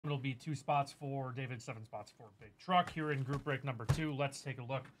it'll be 2 spots for David, 7 spots for Big Truck here in group break number 2. Let's take a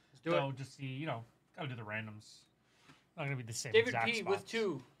look. Let's do it. Just see, you know, gotta do the randoms. Not gonna be the same David exact P spots. with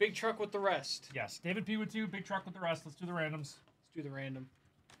 2, Big Truck with the rest. Yes, David P with 2, Big Truck with the rest. Let's do the randoms. Let's do the random.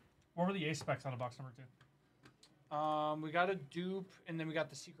 What were the A specs on a box number 2? We got a dupe, and then we got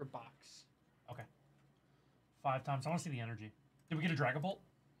the secret box. Okay. 5 times. I want to see the energy. Did we get a Dragapult?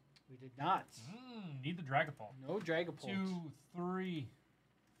 We did not. Need the Dragapult. No Dragapult. 2, 3,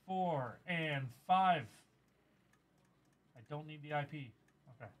 4, and 5. I don't need the IP.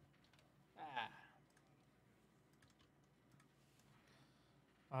 Okay.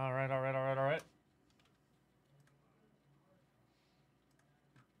 All right.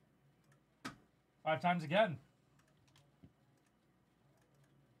 5 times again.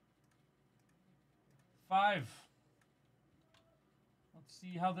 5. Let's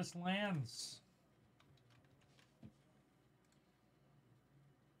see how this lands.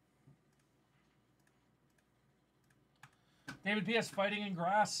 David P.S. Fighting in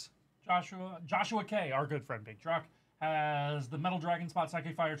Grass. Joshua K., our good friend Big Truck, has the Metal Dragon spot,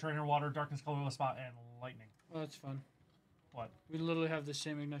 Psychic Fire, Trainer Water, Darkness Colorless spot, and Lightning. Oh, that's fun. What? We literally have the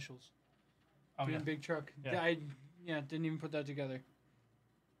same initials. Oh, yeah. Big Truck. Yeah. I didn't even put that together.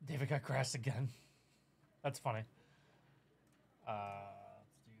 David got Grass again. That's funny. Let's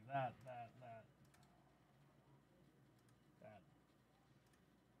do that.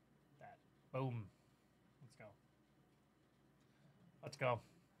 Boom. Let's go.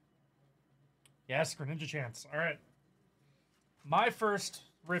 Yes, Greninja chance. All right. My first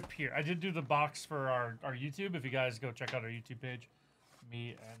rip here. I did do the box for our YouTube. If you guys go check out our YouTube page,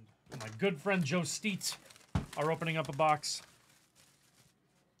 me and my good friend Joe Steet are opening up a box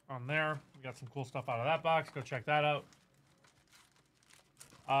on there. We got some cool stuff out of that box. Go check that out.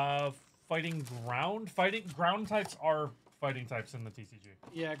 Fighting ground types are fighting types in the TCG.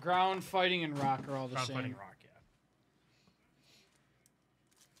 Yeah, ground, fighting, and rock are all the same. Fighting, rock,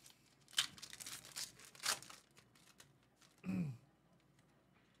 yeah.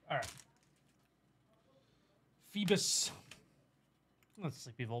 All right. Phoebus. That's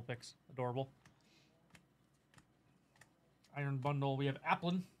Sleepy Vulpix. Adorable. Iron Bundle. We have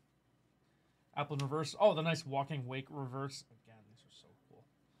Applin. Applin reverse. Oh, the nice Walking Wake reverse. Again, these are so cool.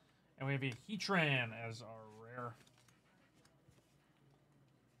 And we have a Heatran as our rare.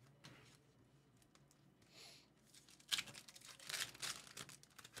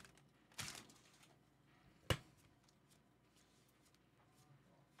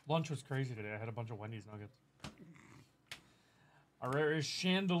 Lunch was crazy today. I had a bunch of Wendy's nuggets. Our rare is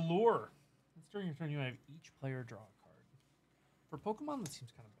Chandelure. That's during your turn you have each player draw a card. For Pokemon, that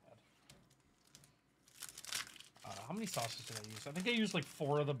seems kind of bad. How many sauces did I use? I think I used like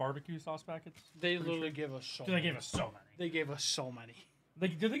 4 of the barbecue sauce packets. They literally gave us so many. They gave us so many. They gave us so many.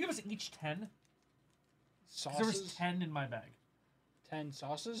 Did they give us each 10? Sauces? There was 10 in my bag. 10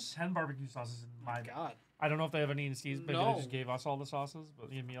 sauces? 10 barbecue sauces in my bag. God. I don't know if they have any in Steve's bag. No. They just gave us all the sauces,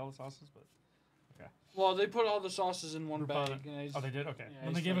 but gave me all the sauces. But okay. Well, they put all the sauces in one bag. And Oh, they did? Okay. Yeah,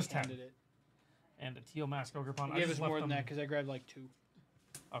 Then they gave us 10. it. And a teal mask ogre pond. They gave us more than that because I grabbed like 2.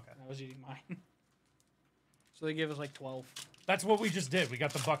 Okay. I was eating mine. So they gave us like 12. That's what we just did. We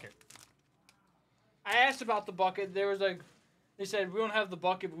got the bucket. I asked about the bucket. There was like, they said we don't have the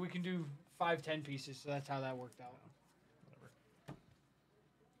bucket, but we can do 5 10 pieces. So that's how that worked out.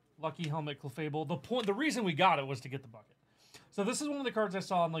 Lucky Helmet Clefable. The reason we got it was to get the bucket. So this is one of the cards I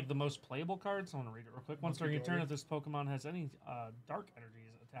saw on like the most playable cards. I want to read it real quick. Once during your turn, if this Pokemon has any dark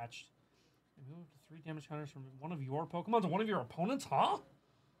energies attached, you move up to 3 damage counters from one of your Pokemon to one of your opponents. Huh?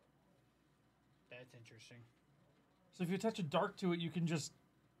 That's interesting. So if you attach a dark to it, you can just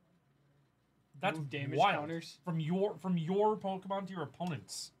that's move damage wild. Counters from your Pokemon to your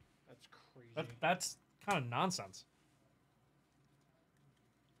opponents. That's crazy. That's kind of nonsense.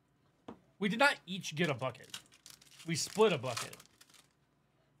 We did not each get a bucket. We split a bucket.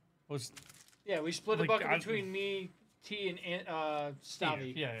 We split a bucket between me, T, and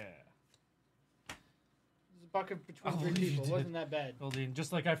Stabby. Yeah. There's a bucket between 3 people. It wasn't that bad. Well, Dean,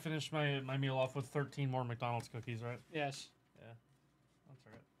 just like I finished my meal off with 13 more McDonald's cookies, right? Yes. Yeah. That's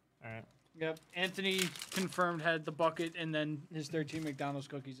all right. All right. Yep. Anthony confirmed had the bucket and then his 13 McDonald's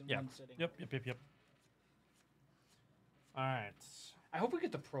cookies in one sitting. Yep. All right. I hope we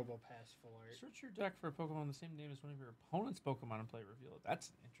get the Probo Pass full art. Search your deck for a Pokemon the same name as one of your opponent's Pokemon and play reveal it. That's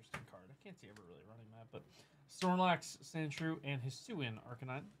an interesting card. I can't see ever really running that, but Snorlax, Sandshrew, and Hisuian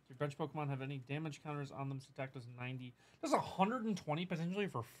Arcanine. Your bench Pokemon have any damage counters on them? This attack does 90. Does 120 potentially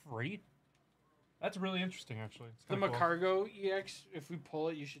for free? That's really interesting, actually. The Macargo EX, if we pull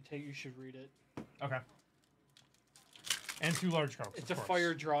it, you should read it. Okay. And 2 large cards. It's a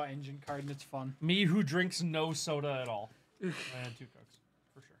fire draw engine card, and it's fun. Me who drinks no soda at all. And 2 cooks,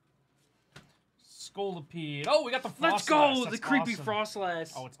 for sure. Scolipede. Oh, we got the Frostlass. Let's go! That's The creepy awesome.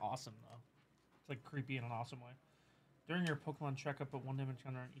 Frostlass. Oh, it's awesome, though. It's like creepy in an awesome way. During your Pokemon checkup, put 1 damage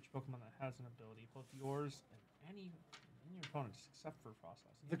counter on each Pokemon that has an ability, both yours and any your opponent's, except for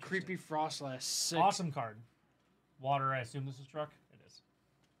Frostlass. The creepy Frostlass. Sick. Awesome card. Water, I assume this is truck? It is.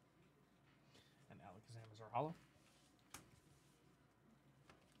 And Alakazam is our hollow.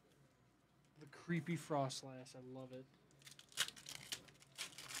 The creepy Frostlass. I love it.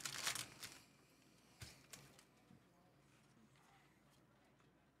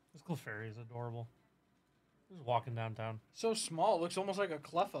 This Clefairy is adorable. Just walking downtown. So small. It looks almost like a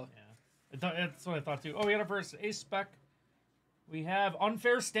Cleffa. Yeah. That's what I thought too. Oh, we got our first Ace Spec. We have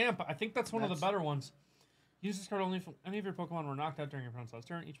Unfair Stamp. I think that's one of the better ones. Use this card only if any of your Pokemon were knocked out during your opponent's last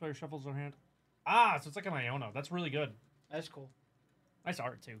turn. Each player shuffles their hand. Ah, so it's like an Iono. That's really good. That's cool. Nice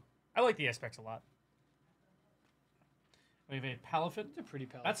art too. I like the aspects a lot. We have a Palafin. It's a pretty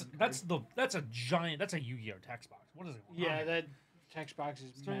Palafin. That's a giant. That's a Yu-Gi-Oh text box. What is it? Yeah, that text box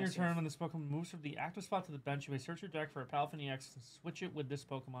is during your massive. turn, when this Pokemon moves from the active spot to the bench, you may search your deck for a Palafin EX and switch it with this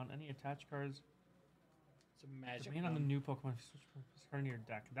Pokemon. Any attached cards. It's a magic. Remain on the new Pokemon. Switch this card into your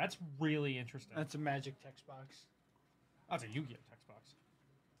deck. That's really interesting. That's a magic text box. That's a Yu-Gi-Oh text box.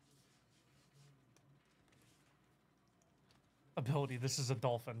 Ability. This is a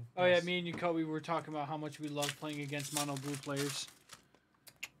dolphin. Oh yeah, me and you, Kobe, were talking about how much we love playing against mono blue players.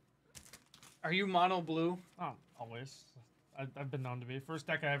 Are you mono blue? Oh, always. I've been known to be. First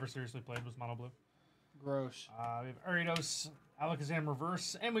deck I ever seriously played was mono blue. Gross. We have Ariados, Alakazam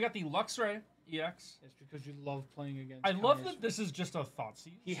Reverse, and we got the Luxray EX. It's because you love playing against. I love that this is just a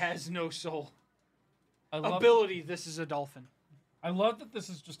Thoughtseize. He has no soul. I love Ability. This is a dolphin. I love that this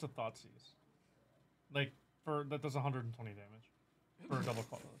is just a Thoughtseize. Like that does 120 damage for a double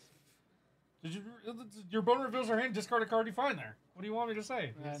colorless. Did you? Your opponent reveals their hand. Discard a card you find there. What do you want me to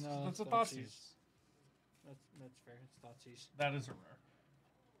say? That's a Thoughtseize. That's fair. It's Thoughtseize. That is a rare.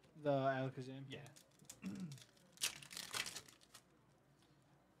 The Alakazam. Yeah.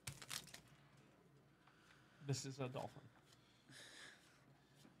 This is a dolphin.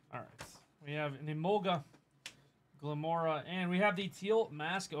 All right. We have an Emolga, Glamora, and we have the Teal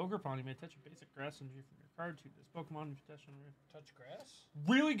Mask Ogerpon. You may touch a basic grass energy from your card to this Pokemon. If you touch on Touch grass?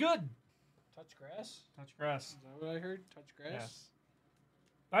 really good. Touch grass? Touch grass. Is that what I heard? Touch grass? Yes.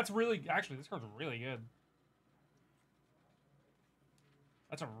 That's really, actually, this card's really good.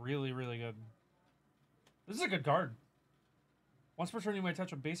 That's a really, really good. This is a good card. Once per turn, you may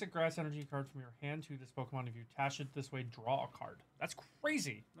touch a basic grass energy card from your hand to this Pokemon. If you attach it this way, draw a card. That's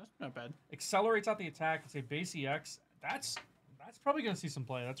crazy. That's not bad. Accelerates out the attack. It's a base EX. That's probably going to see some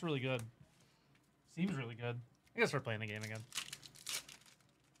play. That's really good. Seems really good. I gotta start playing the game again.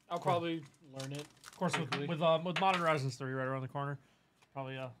 I'll probably learn it. Of course, with Modern Horizons 3 right around the corner,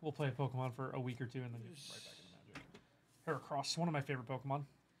 probably we'll play a Pokemon for a week or two and then get right back into Magic. Heracross, one of my favorite Pokemon.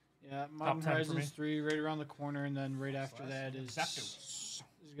 Yeah, Modern Horizons 3 right around the corner, and then right after that is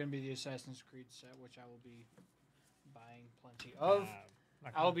going to be the Assassin's Creed set, which I will be buying plenty of.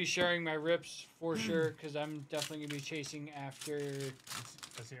 I'll be sharing my rips for sure, because I'm definitely going to be chasing after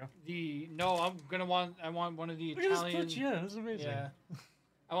I want one of the Look Italian. At this yeah, this is amazing. Yeah.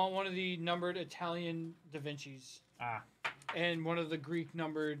 I want one of the numbered Italian Da Vinci's. And one of the Greek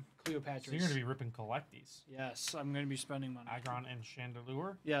numbered Cleopatras. So you're going to be ripping collecties. Yes, I'm going to be spending money. Aggron and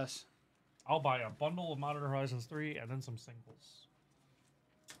Chandelure. Yes. I'll buy a bundle of Modern Horizons 3 and then some singles.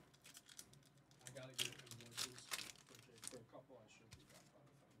 I got to get invoices for a couple I should be back by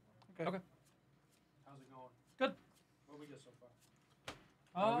the time. Okay. How's it going? Good. What we get so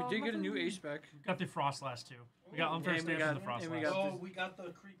far? We did get a new ace spec. We got the Frostlass too. We got Unfair Stamp and the Frostlass. Oh, we got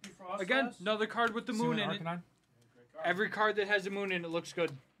the creepy Frost. Again, another card with the moon in it. Every card that has a moon in it looks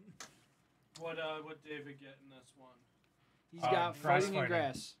good. What David get in this one? He's got fighting and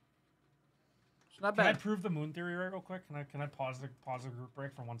grass. It's not Can I bad. prove the moon theory right real quick? Can I pause the group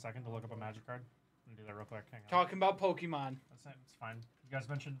break for 1 second to look up a magic card? I'm gonna do that real quick. Hang on. Talking about Pokemon. That's it. It's fine. You guys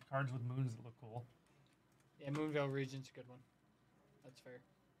mentioned cards with moons that look cool. Yeah, Moonvale Region's a good one. That's fair.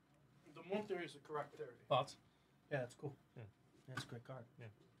 The moon theory is the correct theory. Thoughts? Yeah, it's cool. Yeah. That's a great card.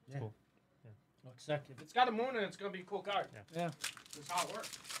 It's cool. No, exactly. If it's got a moon in it, it's gonna be a cool card. Yeah. That's how it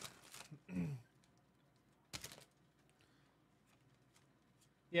works.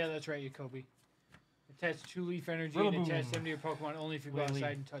 Yeah, that's right, Jacoby. Attach 2-leaf energy and attach them to your Pokemon only if you go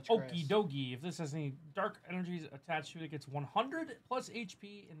outside and touch grass. Okie dokie. If this has any dark energies attached to it, it gets 100 plus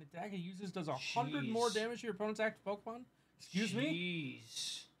HP, and the attack it uses does 100 more damage to your opponent's active Pokemon. Excuse me?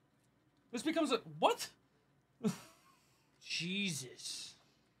 Jeez. This becomes a... What? Jesus.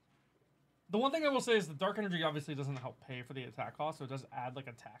 The one thing I will say is the Dark Energy obviously doesn't help pay for the attack cost, so it does add like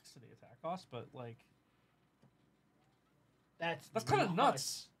a tax to the attack cost, but like that's kind of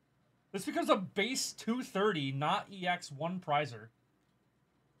nuts. This becomes a base 230, not EX 1 prizer.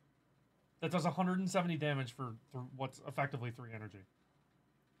 That does 170 damage for what's effectively 3 energy.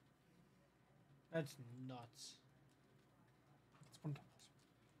 That's nuts.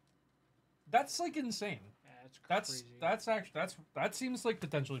 That's like insane. Yeah, that's crazy. That's actually that seems like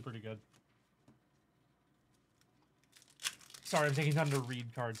potentially pretty good. Sorry, I'm taking time to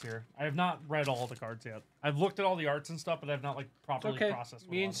read cards here. I have not read all the cards yet. I've looked at all the arts and stuff, but I've not like properly processed.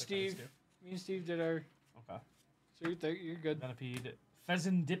 Me and Steve did our. Okay. So you're good. Venipede,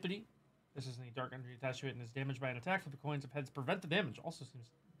 Pheasantipede. This is the Dark Energy attached to it and is damaged by an attack. Flip the coins of heads prevent the damage. Also seems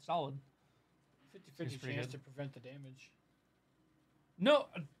solid. 50-50 chance to prevent the damage. No,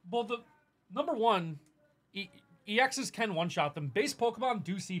 well the number one, EXs can one shot them. Base Pokemon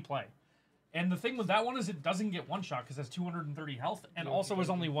do see play. And the thing with that one is it doesn't get one shot because it has 230 health and also is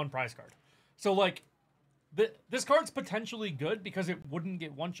only one prize card. So like, this card's potentially good because it wouldn't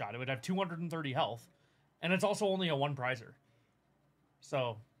get one shot. It would have 230 health, and it's also only a one prizer.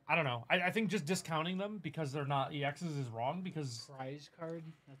 So I don't know. I think just discounting them because they're not EXs is wrong because prize card.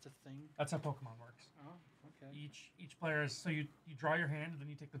 That's a thing. That's how Pokemon works. Oh, okay. Each player is so you draw your hand, and then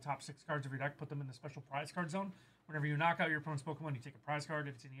you take the top 6 cards of your deck, put them in the special prize card zone. Whenever you knock out your opponent's Pokemon, you take a prize card.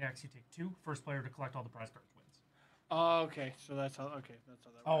 If it's an EX, you take 2. First player to collect all the prize cards wins. Oh, okay. So that's how. Okay, that's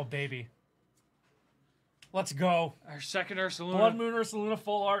how that works. Oh, baby. Let's go. Our second Ursaluna. Blood Moon Ursaluna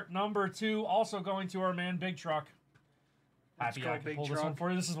full art number 2. Also going to our man Big Truck. Happy I can pull this one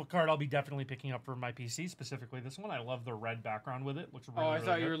for you. This is what card I'll be definitely picking up for my PC, specifically this one. I love the red background with it. Looks really, I thought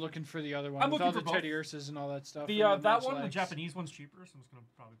really you good. were looking for the other one. I'm with looking all for the both. Teddy Ursas and all that stuff. The that one, the Japanese one's cheaper, so I'm just gonna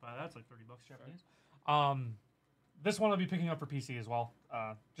probably buy that. It's like $30 Japanese. This one I'll be picking up for PC as well.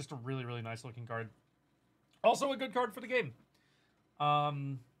 Just a really, really nice looking card. Also a good card for the game.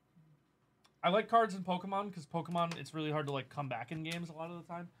 I like cards in Pokemon because Pokemon, it's really hard to like come back in games a lot of the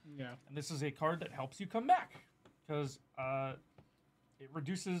time. Yeah. And this is a card that helps you come back because it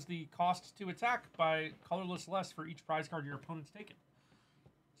reduces the cost to attack by colorless less for each prize card your opponent's taken.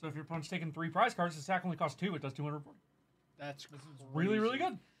 So if your opponent's taken 3 prize cards, the attack only costs 2. It does 240. That's really, really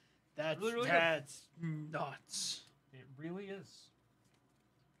good. That's really, really that's nuts. It really is.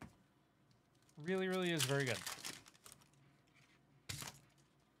 Really, really is very good.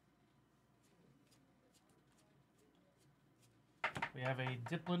 We have a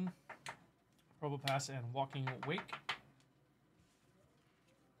Diplin, Probopass, and Walking Wake.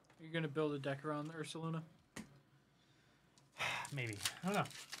 Are you going to build a deck around the Ursaluna? Maybe. I don't know.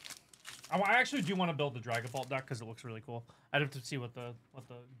 I actually do want to build the Dragon Ball deck because it looks really cool. I'd have to see what the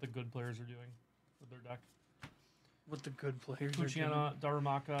good players are doing with their deck. What the good players Luciana,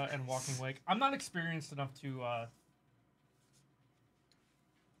 Darumaka, and Walking Wake. I'm not experienced enough to.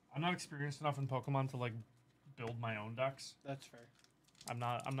 I'm not experienced enough in Pokemon to like build my own decks. That's fair. I'm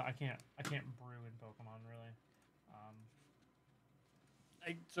not. I can't brew in Pokemon really.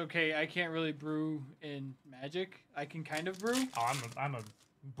 It's okay. I can't really brew in Magic. I can kind of brew. Oh, I'm a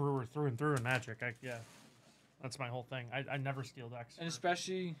brewer through and through in Magic. Yeah, that's my whole thing. I never steal decks. And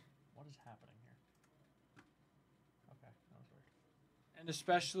especially. What is happening here? Okay, that was weird. And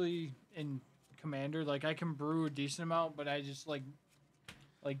especially in Commander, like I can brew a decent amount, but I just like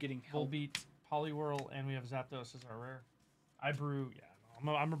getting help. Volbeat, Poliwhirl, and we have Zapdos as our rare. I brew. Yeah,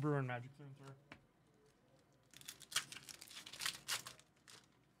 no, I'm a brewer in Magic through and through.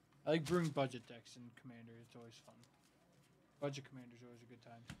 I like brewing budget decks in Commander. It's always fun. Budget Commander's always a good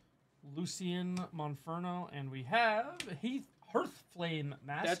time. Lucian Monferno, and we have Hearthflame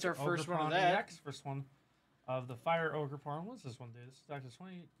Mask. That's our first one of Ogrepawn that. EX, first one of the Fire Ogrepawn. What's this one do? This attack does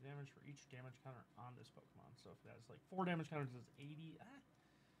 20 damage for each damage counter on this Pokemon. So if it has like 4 damage counters, it's 80.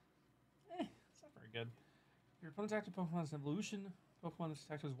 It's not very good. Your opponent's active Pokemon's evolution. Pokemon is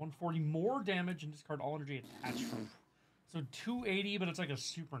attack does 140 more damage and discard all energy attached from. So 280, but it's like a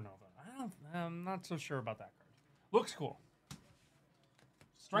supernova. I'm not so sure about that card. Looks cool.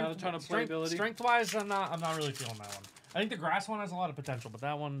 Not a ton of playability. Strength-wise, I'm not really feeling that one. I think the grass one has a lot of potential, but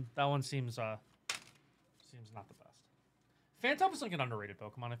that one seems not the best. Phantom is like an underrated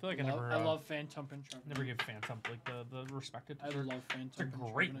Pokemon. I feel like I love Phantom and Charmander. Never give Phantom like the respect it deserves. I love Phantom. It's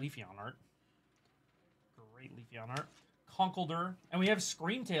a great Leafeon art. Great Leafeon art. Conkeldurr, and we have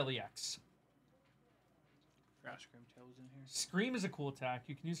Screamtail EX. Screamtail was in here. Scream is a cool attack.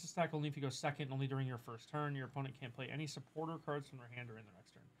 You can use this attack only if you go second, only during your first turn. Your opponent can't play any supporter cards from their hand or in their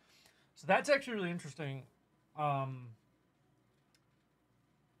next turn. So that's actually really interesting. I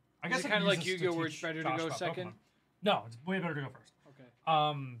guess it's kind of like Yu-Gi-Oh, where it's better to go second. No, it's way better to go first. Okay.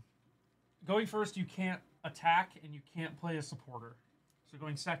 Going first, you can't attack and you can't play a supporter. So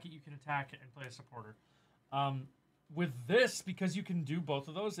going second, you can attack and play a supporter. With this, because you can do both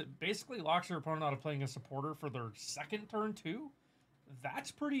of those, it basically locks your opponent out of playing a supporter for their second turn too.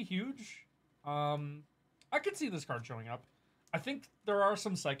 That's pretty huge. I could see this card showing up. I think there are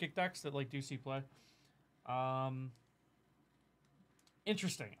some psychic decks that like do see play.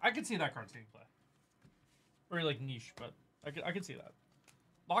 Interesting. I could see that card seeing play. Very like niche, but I could see that.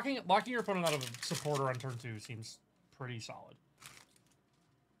 Locking your opponent out of a supporter on turn 2 seems pretty solid.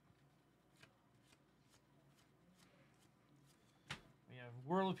 We have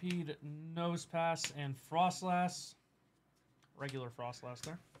Whirlipede, Nosepass, and Frostlass. Regular Frostlass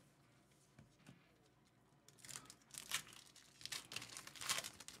there.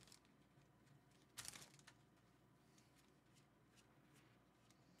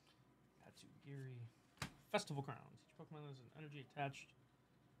 Tatsugiri. Festival Crowns. Each Pokemon has an energy attached.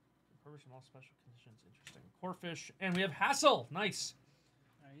 Purpose from all special conditions. Interesting. Corphish. And we have Hassel. Nice.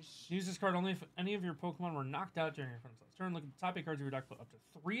 Nice. Use this card only if any of your Pokemon were knocked out during your opponent's last turn. Look at the top 8 cards of your deck. Put up to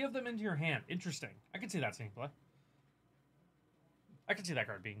 3 of them into your hand. Interesting. I can see that seeing play. I can see that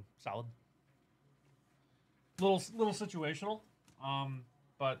card being solid. Little situational.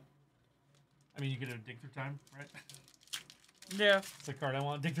 But I mean, you get a dig through time, right? Yeah. It's a card I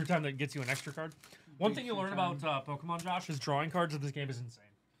want. Dig through time that gets you an extra card. One thing you learn about Pokemon, Josh, is drawing cards in this game is insane.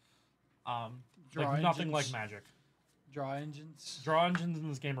 Like nothing like Magic. Draw engines. Draw engines in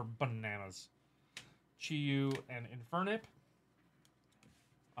this game are bananas. Chiyu and Infernape.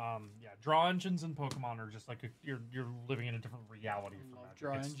 Yeah, draw engines in Pokemon are just like you're living in a different reality. I love Magic.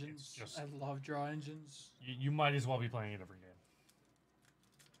 draw engines. I love draw engines. You might as well be playing it every game.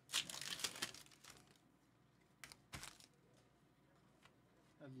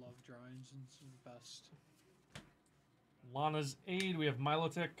 I love draw engines. They're the best. Lana's Aid. We have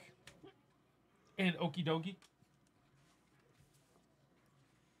Milotic and Okidogi.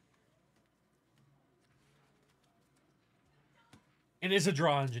 It is a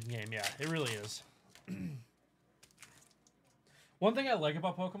draw engine game, yeah. It really is. One thing I like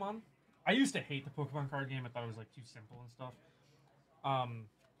about Pokemon, I used to hate the Pokemon card game. I thought it was like too simple and stuff.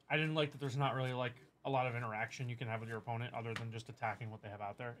 I didn't like that there's not really like a lot of interaction you can have with your opponent other than just attacking what they have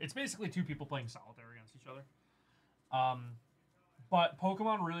out there. It's basically 2 people playing solitaire against each other. But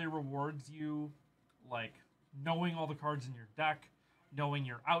Pokemon really rewards you like knowing all the cards in your deck, knowing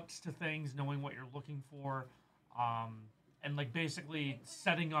your outs to things, knowing what you're looking for, and like basically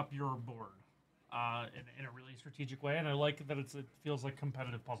setting up your board in a really strategic way. And I like that it feels like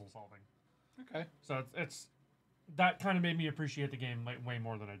competitive puzzle solving. Okay. So it's that kind of made me appreciate the game way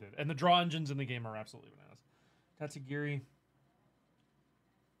more than I did. And the draw engines in the game are absolutely bananas. Tatsugiri.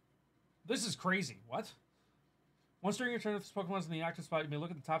 This is crazy. What? Once during your turn, if this Pokemon's in the active spot, you may look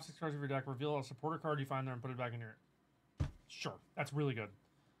at the top 6 cards of your deck, reveal a supporter card you find there, and put it back in your... Sure, that's really good.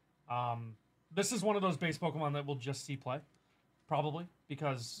 This is one of those base Pokemon that will just see play, probably,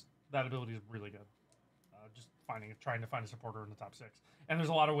 because that ability is really good. Just trying to find a supporter in the top 6. And there's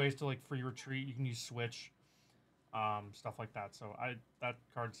a lot of ways to like free retreat. You can use Switch, stuff like that. So that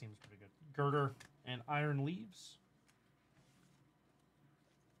card seems pretty good. Girder and Iron Leaves.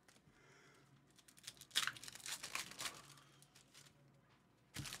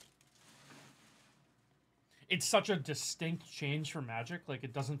 It's such a distinct change from Magic. Like,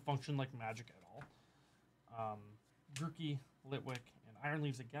 it doesn't function like Magic at all. Grookey, Litwick, and Iron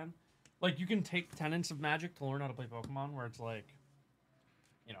Leaves again. Like, you can take tenets of Magic to learn how to play Pokemon, where it's like,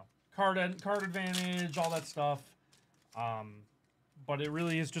 you know, card advantage, all that stuff. But it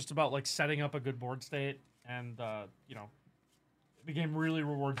really is just about, like, setting up a good board state. And, you know, the game really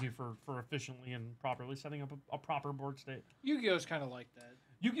rewards you for efficiently and properly setting up a proper board state. Yu-Gi-Oh's kind of like that.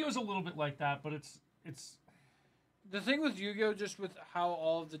 Yu-Gi-Oh's a little bit like that, but it's... The thing with Yu-Gi-Oh, just with how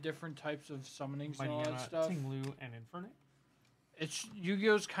all of the different types of summonings and all that stuff, Tinglu and Infernape. It's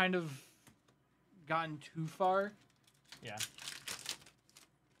Yu-Gi-Oh's kind of gotten too far. Yeah.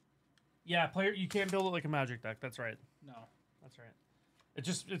 Yeah, player, you can't build it like a Magic deck. That's right. No, that's right. It's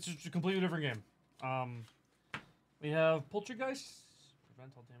just a completely different game. We have Poltergeist.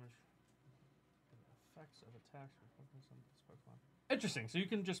 Prevent all damage. Effects of attacks from Pokemon. Interesting. So you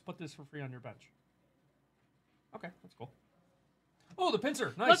can just put this for free on your bench. Okay, that's cool. Oh, the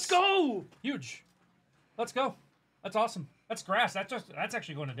pincer. Nice. Let's go! Huge. Let's go. That's awesome. That's grass. That's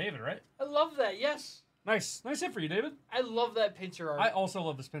actually going to David, right? I love that, yes. Nice. Nice hit for you, David. I love that pincer art. I also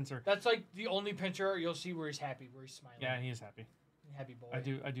love this pincer. That's like the only pincer art you'll see where he's happy, where he's smiling. Yeah, he is happy. Happy boy. I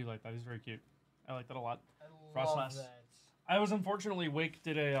do like that. He's very cute. I like that a lot. I love that. I was unfortunately Wake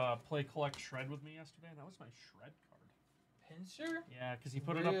did a play collect shred with me yesterday, and that was my shred card. Pincer? Yeah, because he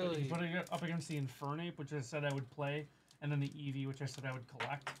put it up. He put it up against the Infernape, which I said I would play, and then the Eevee, which I said I would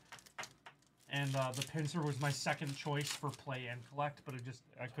collect. And the Pincer was my second choice for play and collect, but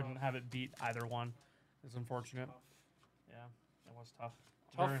I couldn't have it beat either one. It's unfortunate. Tough. Yeah, it was tough.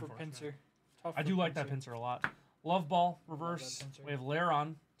 Tough for Pincer. Tough I do like that Pincer a lot. Love Ball, reverse. We have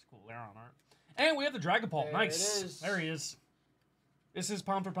Lairon. It's cool, Lairon art. And we have the Dragapult. Nice. There he is. This is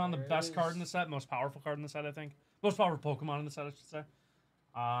pound for pound the best card in the set, most powerful card in the set, I think. Most powerful Pokemon in the set, I should say.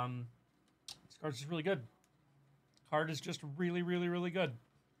 This card's just really good. Card is just really, really, really good.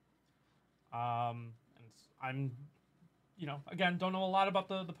 And I'm, again, don't know a lot about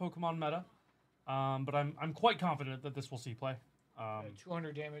the Pokemon meta, but I'm quite confident that this will see play.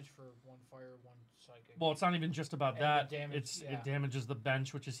 200 damage for 1 fire, 1 psychic. Well, it's not even just about that. Damage, It damages the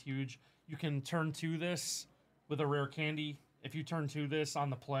bench, which is huge. You can turn 2 this with a rare candy. If you turn 2 this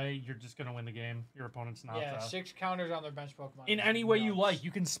on the play, you're just gonna win the game. Your opponent's not. Yeah, 6 counters on their bench Pokemon. In any way you like, you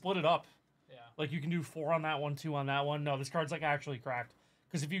can split it up. Yeah. Like you can do 4 on that one, 2 on that one. No, this card's like actually cracked.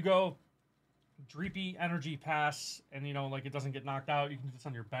 Because if you go Dreepy, Energy, Pass, and like it doesn't get knocked out, you can do this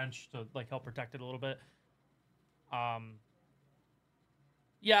on your bench to like help protect it a little bit.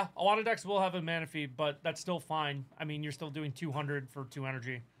 Yeah, a lot of decks will have a Manaphy, but that's still fine. I mean, you're still doing 200 for 2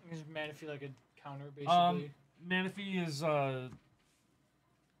 energy. Is Manaphy like a counter, basically? Manaphy is, the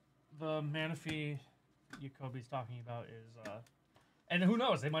Manaphy Jacoby's talking about is, and who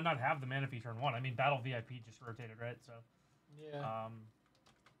knows, they might not have the Manaphy turn 1. I mean, Battle VIP just rotated, right? So, yeah.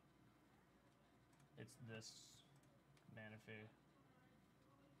 It's this Manaphy.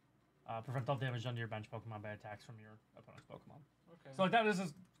 Prevent all damage done to your bench Pokemon by attacks from your opponent's Pokemon. Okay. So like that is a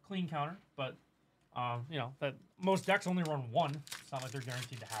clean counter, but that most decks only run 1. It's not like they're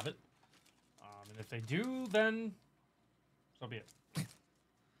guaranteed to have it. And if they do, then so be it.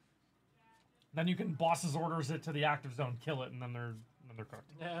 Then you can Boss's Orders it to the active zone, kill it, and then they're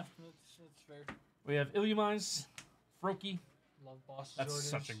cooked. Yeah, that's fair. We have Illumise, Froakie. Love Boss's That's Orders.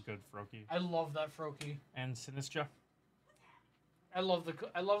 such a good Froakie. I love that Froakie. And Sinistra. I love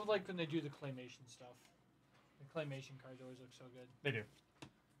like when they do the claymation stuff. The claymation cards always look so good. They do.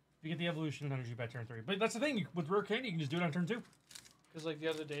 You get the evolution and energy by turn 3. But that's the thing, with Rare Candy, you can just do it on turn 2. Because like the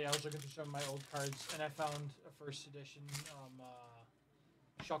other day, I was looking through some of my old cards, and I found a first edition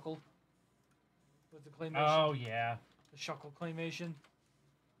Shuckle with the claymation. Oh, yeah. The Shuckle claymation.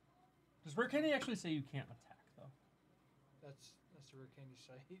 Does Rare Candy actually say you can't attack, though? That's the Rare Candy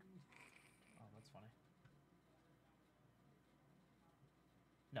site. Oh, that's funny.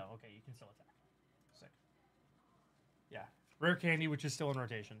 No, okay, you can still attack. Sick. Yeah. Rare Candy, which is still in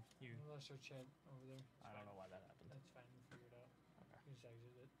rotation. Unless our chat over there. I don't know why that happened. That's fine. We'll figure it out. Okay. You just exit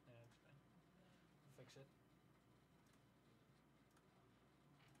it. Yeah, that's fine. We'll fix it.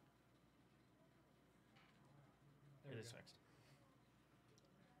 There It we is go. fixed.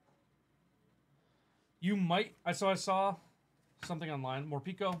 You might... I saw something online.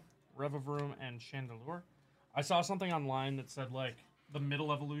 Morpeko, Revavroom, and Chandelure. I saw something online that said, like, the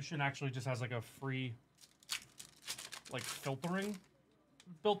middle evolution actually just has, like, a free, like, filtering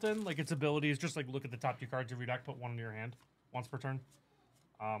built in. Like, its ability is just, like, look at the top 2 cards of your deck, put 1 in your hand once per turn.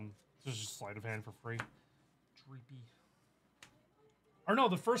 So it's just sleight of hand for free. Dreepy. Or no,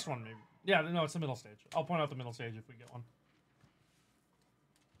 the first one, maybe. Yeah, no, it's the middle stage. I'll point out the middle stage if we get one.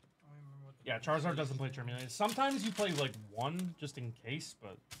 Yeah, Charizard doesn't play Terminated. Sometimes you play, like, 1 just in case,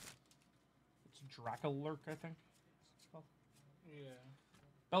 but it's Dracolurk, I think. It's called. Yeah.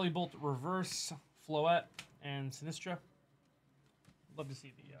 Bellybolt, Reverse, Floette, and Sinistra. Love to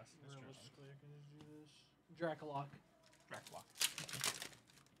see the Sinistra. Realistically, I can just do this. Dracolock. Dracolock. Okay.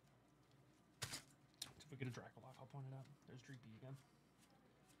 If we get a Dracolock, I'll point it out. There's Dreepy again.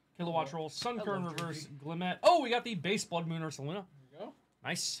 Kilowatt Roll, Sunkern, Reverse, Glimmet. Oh, we got the base Blood Moon Ursaluna. There you go.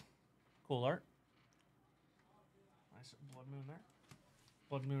 Nice. Cool art. Nice Blood Moon there.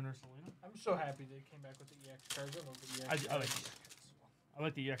 Blood Moon Ursaluna. I'm so happy they came back with the EX cards. I love the EX I like the EX as well. I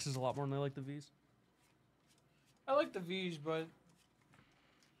like the EXs a lot more than I like the Vs. I like the Vs, but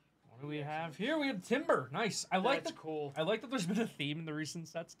What do we have here? We have Timber. Nice. I like that's cool. I like that there's been a theme in the recent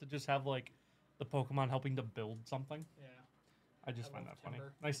sets to just have like the Pokemon helping to build something. Yeah. I just find that funny.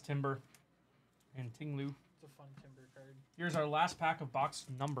 Timber. Nice Timber. And Tinglu. It's a fun Timber card. Here's our last pack of box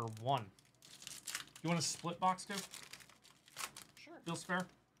number 1. You want to split box 2? Sure. Feels fair?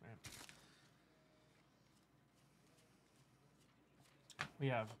 Right. We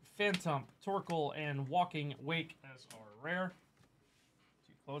have Phantom, Torkoal, and Walking Wake as our rare.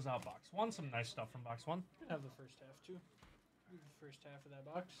 To close out box 1. Some nice stuff from box 1. You can have the first half, too. Do the first half of that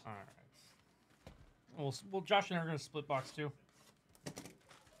box. Alright. Well, Josh and I are going to split box 2.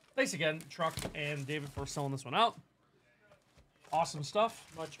 Thanks again, Truck and David, for selling this one out. Awesome stuff.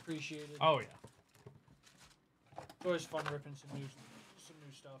 Much appreciated. Oh yeah. It's always fun ripping some new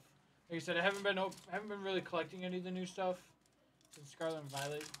stuff. Like I said, I haven't been really collecting any of the new stuff since Scarlet and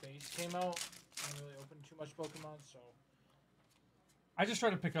Violet base came out. I haven't really opened too much Pokemon, so I just try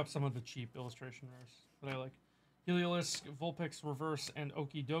to pick up some of the cheap illustration rares that I like. Heliolisk, Vulpix Reverse, and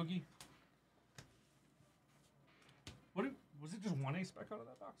Okidogi. Was it just one A spec out of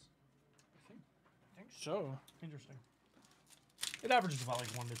that box? I think so. Interesting. It averages about like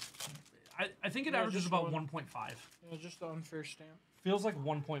 1 to. I think it averages about 1.5. Yeah, just the unfair stamp. Feels like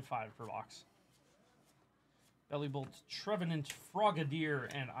 1.5 per box. Bellybolt, Trevenant, Frogadier,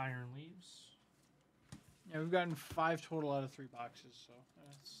 and Iron Leaves. Yeah, we've gotten 5 total out of 3 boxes, so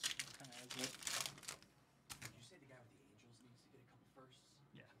that's kind of adds up. Did you say the guy with the Angels needs to get a couple firsts?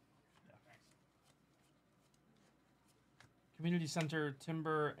 Yeah. Community Center,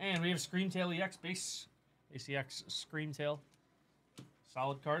 Timber, and we have Screamtail EX base. ACX Screamtail.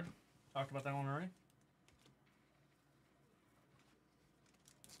 Solid card. Talked about that one already.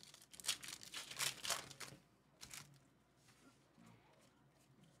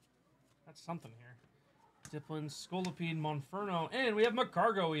 That's something here. Diplin, Scolipede, Monferno, and we have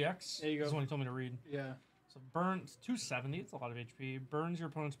Macargo EX. There you go. This is one he told me to read. Yeah. So burns 270. It's a lot of HP. Burns your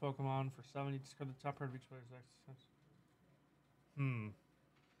opponent's Pokemon for 70. Discard the top card of each player's deck.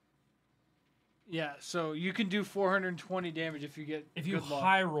 Yeah, so you can do 420 damage if you get good luck.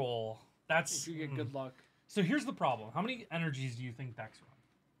 High roll. That's If you get good luck. So here's the problem. How many energies do you think decks run?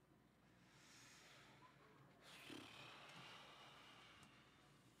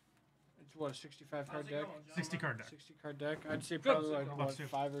 It's what, a 65 card deck? 60 card deck. 60 card deck. I'd say probably like About what, two.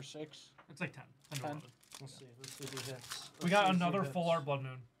 5 or 6. It's like 10. 10 to 10. 11. Let's see. Let's see the hits. We got another full art Blood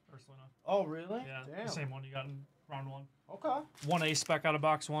Moon, Ursulina. Oh, really? Yeah, Damn. the same one you got in round 1. Okay. 1 A spec out of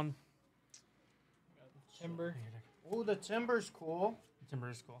box 1. Timber. Oh, the Timber's cool. Timber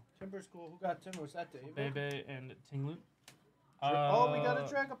is cool. Timber's cool. Who got Timber? Was that David? Bebe and Tingloot. Oh, we got a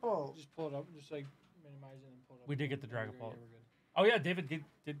Dragapult. Just pull it up. Just like minimize it and pull it up. We did get the Yeah, Dragapult. we're good. Oh yeah, David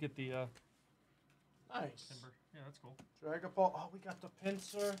did get the Nice. Timber. Yeah, that's cool. Dragapult. Oh, we got the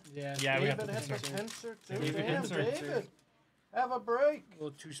Pincer. Yeah. Yeah, we got David the hit the Pincer. Pincer too. David Damn, Pincer. David. Have a break.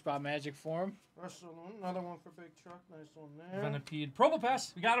 Little 2-spot magic form. Ursulina, another one for Big Truck. Nice one there. Venipede.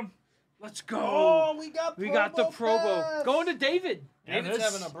 Probopass. We got him. Let's go. Oh, we got We got the Probo. Pass. Going to David. Yeah, David's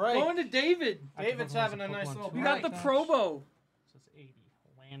this- having a break. Going to David. David's having a nice Pokemon little too. We break. got the Probo. So it's 80.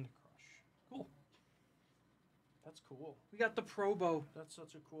 Land Crush. Cool. That's cool. We got the Probo. That's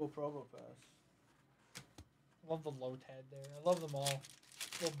such a cool Probo Pass. Love the Lotad there. I love them all.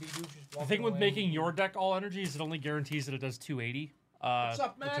 Little Bidoof just The walking thing with away. making your deck all energy is it only guarantees that it does 280. What's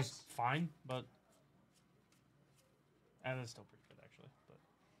up, Which Max? is fine, but and it's still pretty good actually. But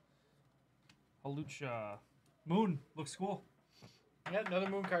Halucha Moon looks cool. Yeah, another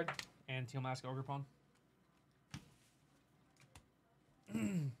moon card. And Teal Mask Ogrepon.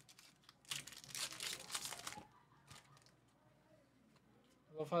 I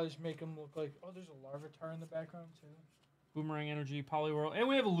love how they just make them look like, oh, there's a Larvitar in the background too. Boomerang Energy, Poliwhirl, and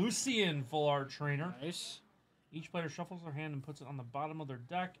we have a Lucian full art trainer. Nice. Each player shuffles their hand and puts it on the bottom of their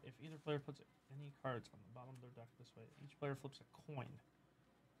deck. If either player puts any cards on the bottom of their deck this way, each player flips a coin.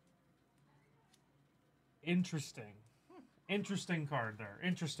 Interesting. Interesting card there.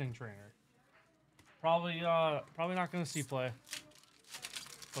 Interesting trainer. Probably not going to see play,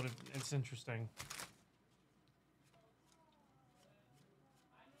 but it's interesting.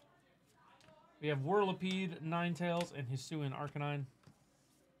 We have Whirlipede, Ninetales, and Hisuian Arcanine.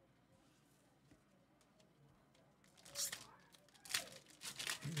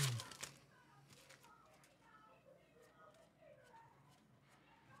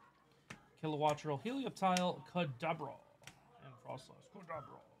 Kilowattrel, Helioptile, Kadabra, and Frostlass.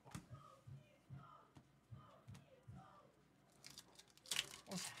 Kadabra.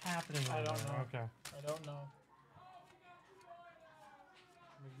 What's happening? I over don't there? know. Okay. I don't know.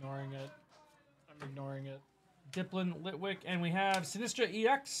 I'm ignoring it. I'm ignoring it. Diplin, Litwick, and we have Sinistra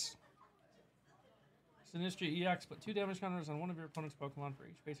EX. Sinistra EX, put 2 damage counters on one of your opponent's Pokemon for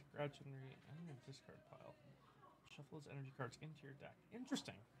each basic reactionary and your discard pile. Shuffle those energy cards into your deck.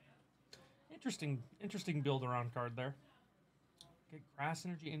 Interesting. Interesting build around card there. Get grass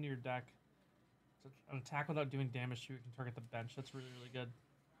energy into your deck. So an attack without doing damage to you can target the bench. That's really good.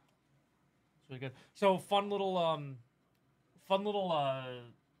 It's really good. So fun little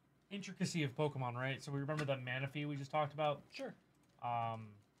intricacy of Pokemon, right? So we remember that Manaphy we just talked about. Sure.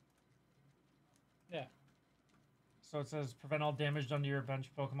 Yeah. So it says prevent all damage done to your bench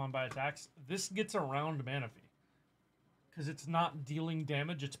Pokemon by attacks. This gets around Manaphy. Because it's not dealing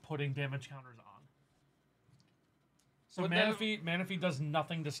damage, it's putting damage counters on. So Manaphy does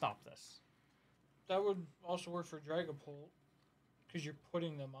nothing to stop this. That would also work for Dragapult, because you're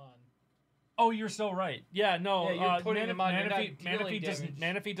putting them on. Oh, you're so right. Yeah, no. Yeah, you're putting them on.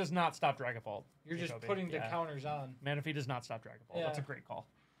 Manaphy does not stop Dragapult. You're just putting the counters on. Manaphy does not stop Dragapult. Yeah. That's a great call.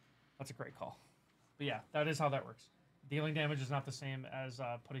 That's a great call. But yeah, that is how that works. Dealing damage is not the same as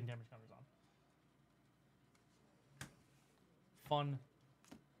putting damage counters on.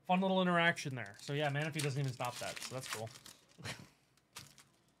 Fun little interaction there. So yeah, Manaphy doesn't even stop that. So that's cool.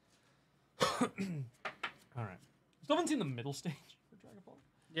 All right. Still haven't seen the middle stage for Dragapult.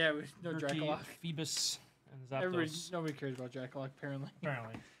 Yeah, no Dracoloc. Phoebus and Zapdos. Nobody cares about Dracoloc, apparently.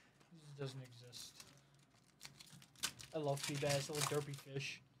 Apparently. It just doesn't exist. I love Phoebus, a little derpy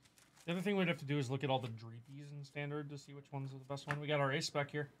fish. The other thing we'd have to do is look at all the Dreepies in Standard to see which one's the best one. We got our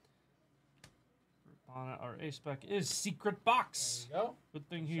A-Spec here. Our A-Spec is Secret Box. There you go. Good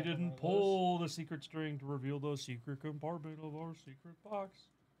thing he didn't pull the secret string to reveal the secret compartment of our secret box.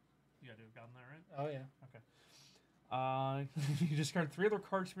 You gotta have gotten that right? Oh, yeah. Okay. You discard 3 other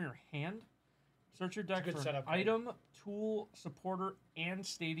cards from your hand. Search your deck for an item, tool, supporter, and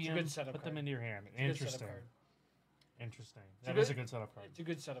stadium. It's a good setup Put card. them into your hand. It's Interesting. Interesting. That is a good setup card. It's a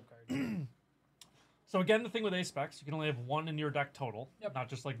good setup card. So again, the thing with A-Specs, you can only have 1 in your deck total. Yep. Not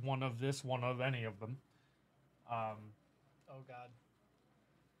just like 1 of this, 1 of any of them. Oh, God.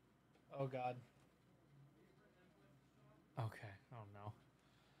 Oh, God. Okay. Oh, no.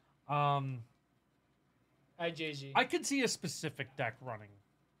 Hi, JZ. I could see a specific deck running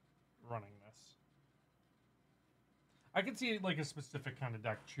this. I could see like a specific kind of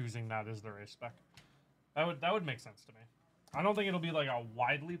deck choosing that as their A-Spec. That would make sense to me. I don't think it'll be like a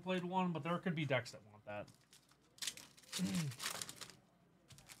widely played one, but there could be decks that want that.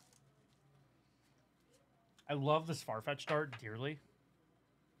 I love this Farfetch'd art dearly.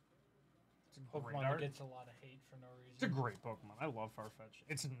 It's a great Pokemon art. gets a lot of hate for no reason. It's a great Pokemon. I love Farfetch.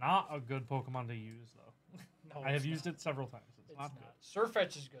 It's not a good Pokemon to use, though. No, I have it's used not. it several times. It's not good.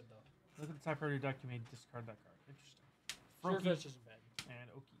 Surfetch is good, though. Look at the type of your deck. You may discard that card. Interesting. Surfetch isn't bad. And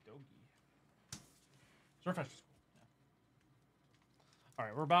Okie dokie. Surfetch is cool. Yeah. All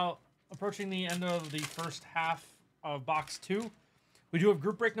right, we're about approaching the end of the first half of box 2. We do have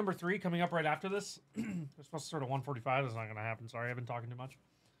group break number 3 coming up right after this. We're supposed to start at 1:45. That's not going to happen. Sorry, I've been talking too much.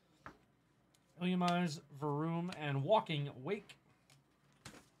 Illumise, Varoom, and Walking Wake.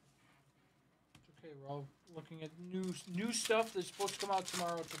 It's okay. We're all looking at new stuff that's supposed to come out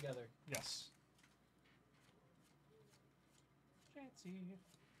tomorrow together. Yes. Chancy.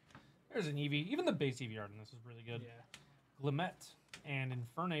 There's an Eevee. Even the base Eevee art in this is really good. Yeah. Glimmet and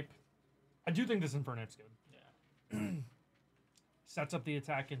Infernape. I do think this Infernape's good. Yeah. Sets up the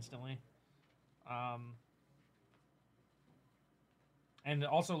attack instantly. And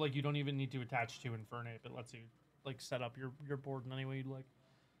also, like, you don't even need to attach to Infernape. It lets you, like, set up your board in any way you'd like.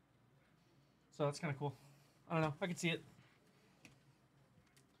 So that's kind of cool. I don't know. I can see it.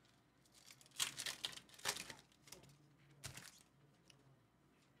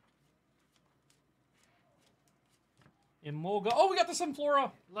 Emolga. Oh, we got the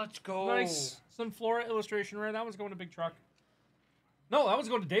Sunflora. Let's go. Nice. Sunflora illustration rare. That one's going to Big Truck. No, that one's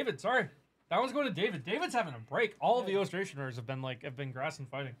going to David. Sorry. That one's going to David. David's having a break. All of the illustration rares have been grass and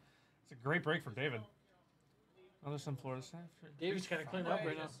fighting. It's a great break for David. Another Sunflora. David's kind of cleaned up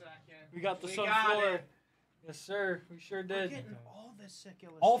right now. We got the Sunflora. Yes, sir. We sure We're did. getting all this sick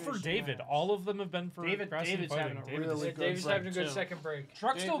illustration. All for David. All of them have been for David- grass David's and fighting. having a really good David's break, having a good too. second break.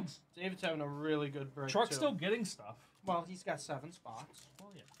 Truck's still David's having a really good break. Truck's too. still getting stuff. Well, he's got 7 spots. Well,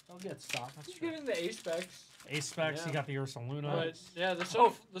 yeah. He'll get stuff. He's getting the Ace-Specs. Ace-Specs. Yeah. He got the Ursaluna. But, yeah, the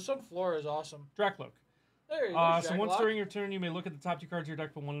Sunflora is awesome. Dracloak. There you go. So once during your turn, you may look at the top 2 cards of your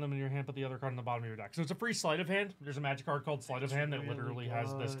deck, put one of them in your hand, put the other card in the bottom of your deck. So it's a free sleight of hand. There's a magic card called Sleight of Hand that really literally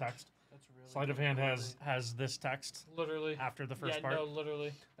has this good. text. That's really Sleight of good Hand ability. has this text Literally. after the first yeah, part. no,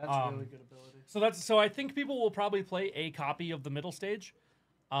 literally. That's really good ability. So I think people will probably play a copy of the middle stage.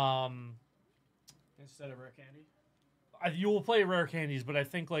 Instead of Rare Candy. You will play rare candies, but I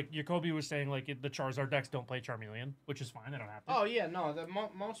think like Jacoby was saying, like the Charizard decks don't play Charmeleon, which is fine. They don't have to. Oh yeah, no.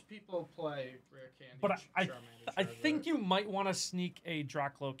 Most people play Rare Candy. But I Charmander, think Charizard. you might want to sneak a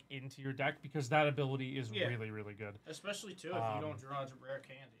Dracloak into your deck because that ability is Yeah. really, really good. Especially too if you don't draw Rare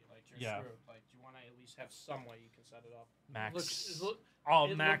Candy, like you're screwed. Like you want to at least have some way you can set it up. Max.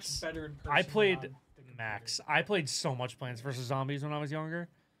 It Max. looks better in person I played than on the computer. Max. I played so much Plants vs. Zombies when I was younger.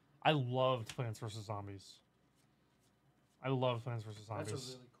 I loved Plants vs. Zombies. I love Plants vs. Zombies. That's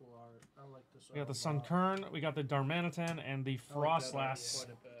a really cool art. I like this. We got the art a lot. Sunkern, we got the Darmanitan, and the I like that art Frostlass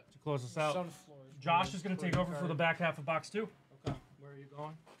quite a bit. to close us out. Sunflora Josh is going to take over for the back half of box 2. Okay, where are you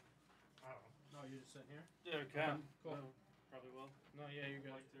going? I don't know. No, you to sit here? Yeah, okay. Cool. No, probably will. No, yeah, you're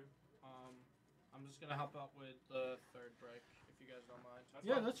good. Like to. I'm just gonna help out with the third break, if you guys don't mind.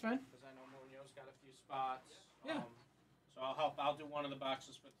 That's fine. Because I know Muno's got a few spots. Yeah. So I'll help. I'll do one of the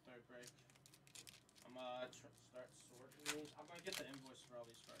boxes for the third break. I'm gonna start sorting these. I'm gonna get the invoice for all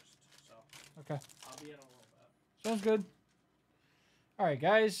these first. So. Okay. I'll be in a little bit. Sounds good. All right,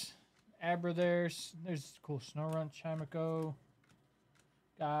 guys. Abra there's cool Snorunt, Chimico.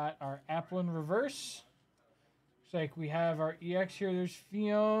 Got our Applin reverse. Looks like we have our EX here. There's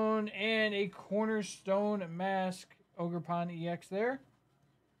Fion and a Cornerstone Mask Ogrepon EX there.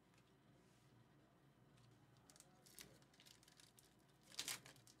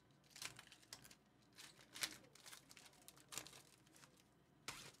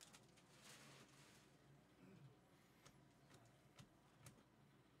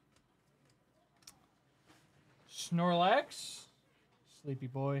 Snorlax, Sleepy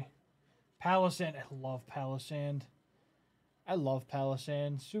Boy, Palisand. I love Palisand. I love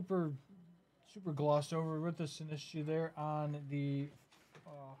Palisand. Super glossed over with the Sinistry there on the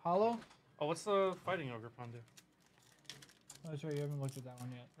Hollow. Oh, what's the fighting Ogrepon do? Oh, that's right. You haven't looked at that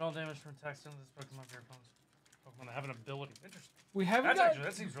one yet. All damage from attacks into this Pokemon for your opponents. Pokemon that have an ability. Interesting. We haven't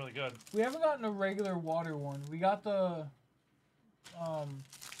That seems really good. We haven't gotten a regular water one. We got the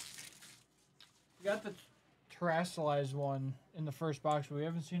terrestrialized one in the first box, but we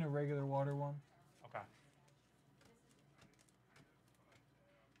haven't seen a regular water one. Okay.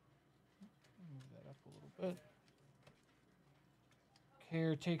 Move that up a little bit.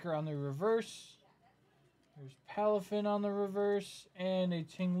 Caretaker on the reverse. There's Palafin on the reverse and a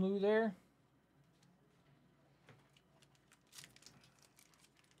Tinglu there.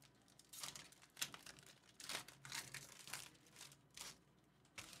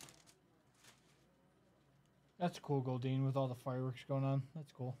 That's cool, Goldeen, with all the fireworks going on.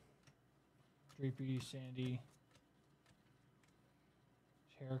 That's cool. Drapey, Sandy.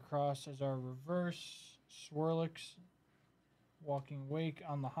 Heracross as our reverse. Swirlix. Walking Wake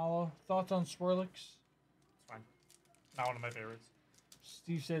on the Hollow. Thoughts on Swirlix? It's fine. Not one of my favorites.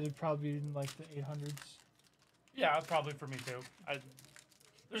 Steve said it'd probably be in like the 800s. Yeah, probably for me too.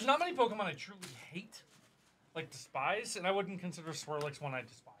 There's not many Pokemon I truly hate, like despise, and I wouldn't consider Swirlix one I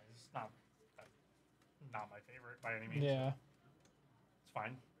despise. Not my favorite by any means. Yeah. It's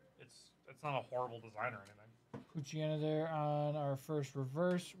fine. It's not a horrible design or anything. Poochyena there on our first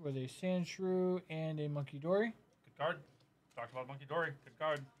reverse with a Sandshrew and a Monkey Dory. Good card. Talked about Monkey Dory. Good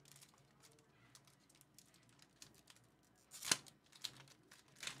card.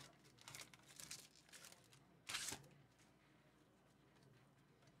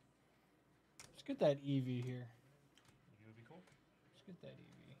 Let's get that Eevee here. Eevee would be cool. Let's get that Eevee.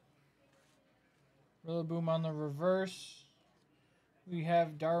 Rillaboom on the reverse. We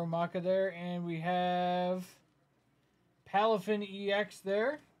have Darumaka there, and we have Palafin EX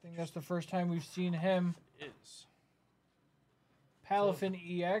there. I think that's the first time we've seen him. It is. Palafin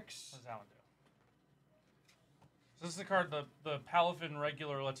EX. What does that one do? So this is the card, the Palafin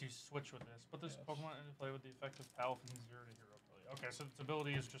regular lets you switch with this. Put this Pokemon into play with the effect of Palafin's 0 to hero ability. Okay, so its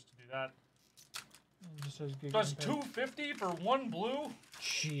ability is just to do that. It just says Giga Does Impact. 250 for 1 blue?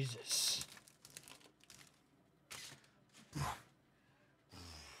 Jesus.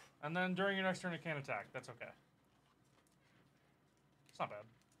 And then during your next turn, it can't attack. That's okay. It's not bad.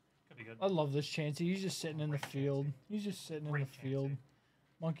 Could be good. I love this Chansey. He's just sitting in the field. He's just sitting in the Great field. Chansey.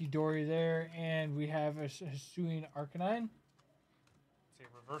 Monkey Dory there, and we have a Hisuian Arcanine. It's a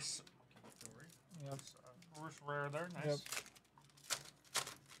reverse Monkey Dory. Yep. Reverse rare there. Nice. Yep.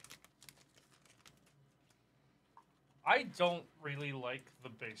 I don't really like the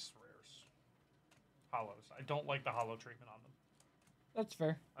base rares. Hollows. I don't like the hollow treatment on them. That's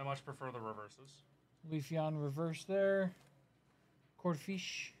fair. I much prefer the reverses. Leafeon reverse there.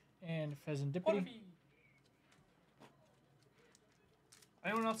 Corfish and Pheasantipity.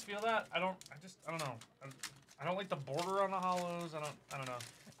 Anyone else feel that? I don't know. I don't like the border on the hollows. I don't know.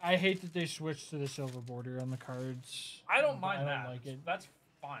 I hate that they switched to the silver border on the cards. I don't mind that. I don't like it. That's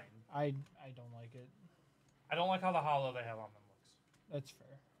fine. I don't like it. I don't like how the hollow they have on them looks. That's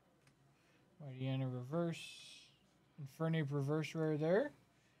fair. Mightyena reverse. Infernape reverse rare there.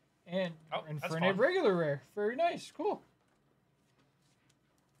 And that's Infernape fun. regular rare. Very nice. Cool.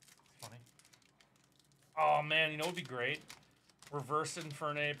 Funny. Oh man, you know what would be great? Reverse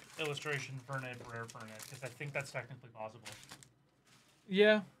Infernape, illustration Infernape, rare Infernape, because I think that's technically possible.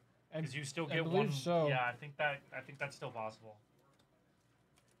 Yeah. Because you still I get believe one. so. Yeah, I think that's still possible.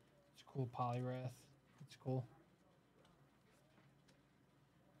 It's cool. Poliwrath. It's cool.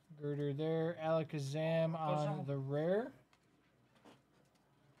 Girder there. Alakazam on the rare.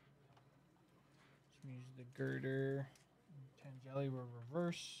 Girder. Tangeli were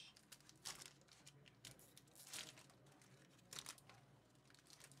reverse.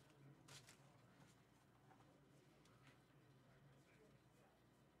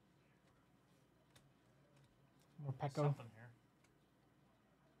 Morpeko. Something here.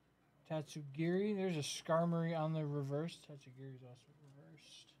 Tatsugiri. There's a Skarmory on the reverse. Tatsugiri's also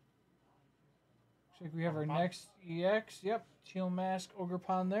reversed. Looks like we have our Ogre Pond. next EX. Yep. Teal Mask Ogre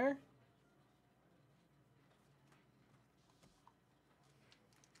Pond there.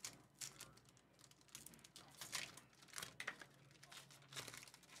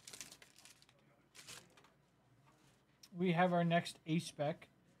 We have our next A-Spec.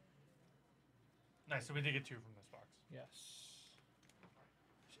 Nice. So we did get 2 from this box. Yes.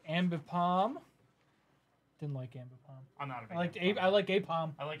 Ambipom. Didn't like Ambipom. I'm not a big I liked Apom. I like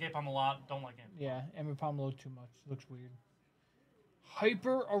Apom. I like Apom a lot. Don't like Apom. Yeah, Ambipom a little too much. Looks weird.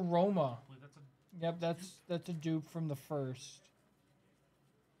 Hyper Aroma. I believe that's a Yep, that's a dupe from the first.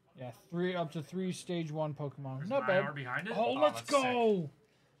 Yeah, up to 3 stage 1 Pokemon. There's Not an bad. IR behind it. Oh, let's that's go!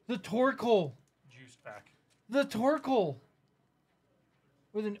 The Torkoal. sick. Juiced back. The Torkoal.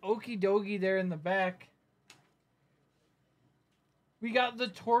 With an Okie Dokie there in the back. We got the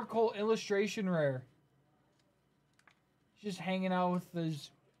Torkoal illustration rare. Just hanging out with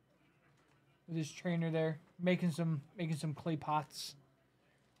his trainer there, making some clay pots.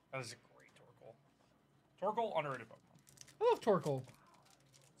 That is a great Torkoal. Torkoal, underrated Pokemon. I love Torkoal.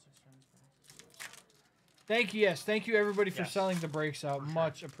 Thank you, yes. Thank you, everybody, for Yes. selling the breaks out. For sure.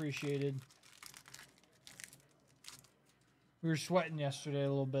 Much appreciated. We were sweating yesterday a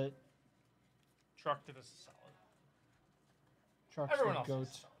little bit. Truck did us solid. Trucks Everyone with else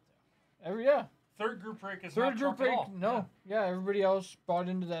goats. is solid. Yeah. Third group break is Third not group truck at break. all. No. Yeah, everybody else bought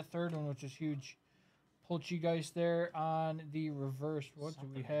into that third one, which is huge. Poltergeist there on the reverse. What do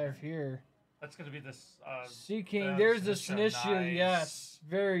we Something have here? That's going to be this. Seeking. There's the Sinistcha. Sinistcha. Nice. Yes.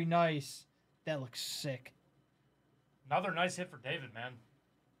 Very nice. That looks sick. Another nice hit for David, man.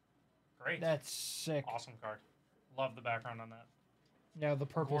 Great. That's sick. Awesome card. Love the background on that. Yeah, the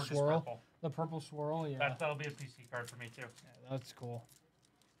purple Gorgeous swirl. purple. The purple swirl, yeah. That'll be a PC card for me, too. Yeah, that's cool.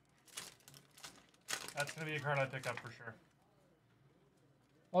 That's going to be a card I pick up for sure.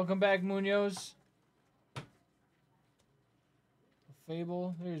 Welcome back, Munoz.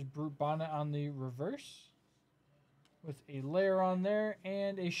 Fable. There's Brute Bonnet on the reverse. With a layer on there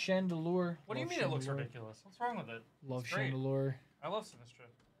and a Chandelure. What do you Love mean it looks Chandelure. ridiculous? What's wrong with it? Love It's great. Chandelure. I love Sinistcha.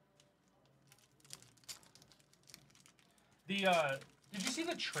 Did you see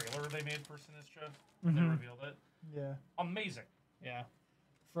the trailer they made for Sinistcha when they Mhm. revealed it? Yeah. Amazing. Yeah.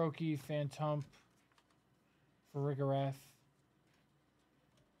 Froakie, Phantump, Farigiraf.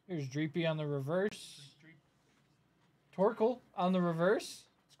 Here's Dreepy on the reverse. Torkoal on the reverse.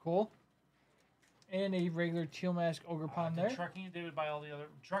 It's cool. And a regular Teal Mask Ogre Pond Did there. Trucking and David buy all the other?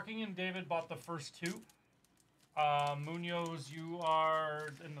 Trucking and David bought the first 2. Munoz, you are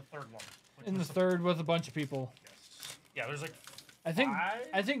in the third one. which In the was third with a bunch of people. Yes. Yeah, there's like I think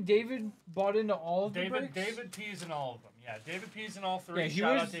 5? David bought into all of the breaks. David P's in all of them. Yeah, David P's in all 3. Yeah, he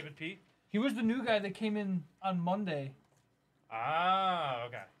Shout was- out David P. He was the new guy that came in on Monday Ah,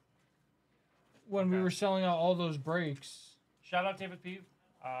 okay. when we Okay. were selling out all those breaks. Shout out David P.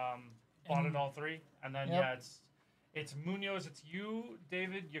 Bought And- it all 3, and then Yep. yeah, it's Munoz, it's you,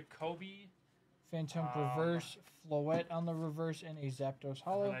 David, Jacoby, Phantump reverse, Floette on the reverse, and a Zapdos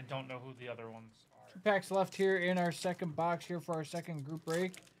Hollow. and I don't know who the other ones are. 2 packs left here in our second box here for our second group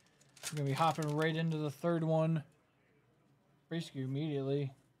break. We're going to be hopping right into the third one. Basically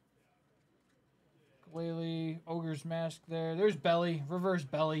immediately. Glalie, Ogre's Mask there. There's Belly, reverse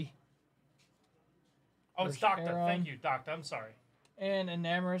Belly. Oh, it's There's Doctor. Aron. Thank you, Doctor. I'm sorry. And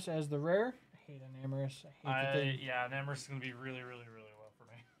Enamorous as the rare. I hate Enamorous. Yeah, Namor's is gonna be really, really, really low for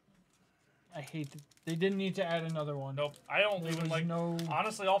me. I hate that they didn't need to add another one. Nope. I don't There even was like. no.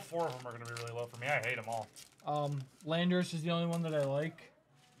 Honestly, all 4 of them are gonna be really low for me. I hate them all. Landorus is the only one that I like.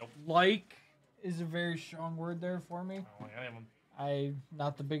 Nope. Like is a very strong word there for me. I don't like any of them. I'm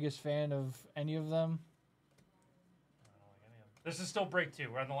not the biggest fan of any of them. I don't like any of them. This is still break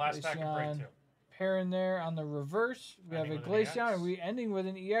 2. We're on the last pack of break Glaceon. 2. Pair in there on the reverse. We Ending have a with an Glaceon. EX. Are we ending with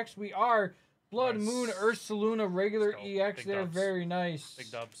an EX? We are. Blood Nice. Moon Ursaluna regular Let's go. EX Big there. dubs. Very nice.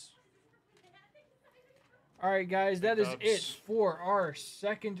 Big dubs. All right, guys. Big That is dubs. it for our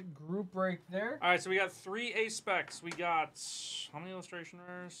second group break there. All right, so we got 3 A specs. We got how many illustration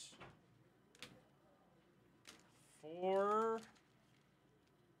rares? 4.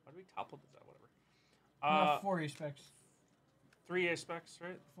 Why do we topple that? Whatever. 4 A-specs. 3 A specs,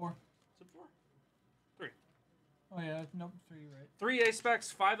 right? 4. Is it 4? 3. Oh yeah, nope, 3 right. 3 A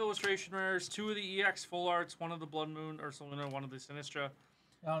specs, 5 illustration rares, 2 of the EX full arts, 1 of the Blood Moon Ursulina, 1 of the Sinistra.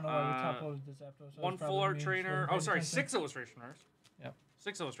 I don't know why we top loaded this Zapdos. So 1 full art trainer. Oh, sorry, 6 illustration rares. Yep.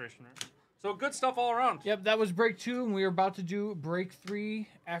 6 illustration rares. So good stuff all around. Yep, that was break 2, and we are about to do break 3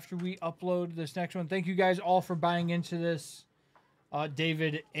 after we upload this next one. Thank you guys all for buying into this.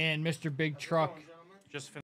 David and Mr. Big Truck. Just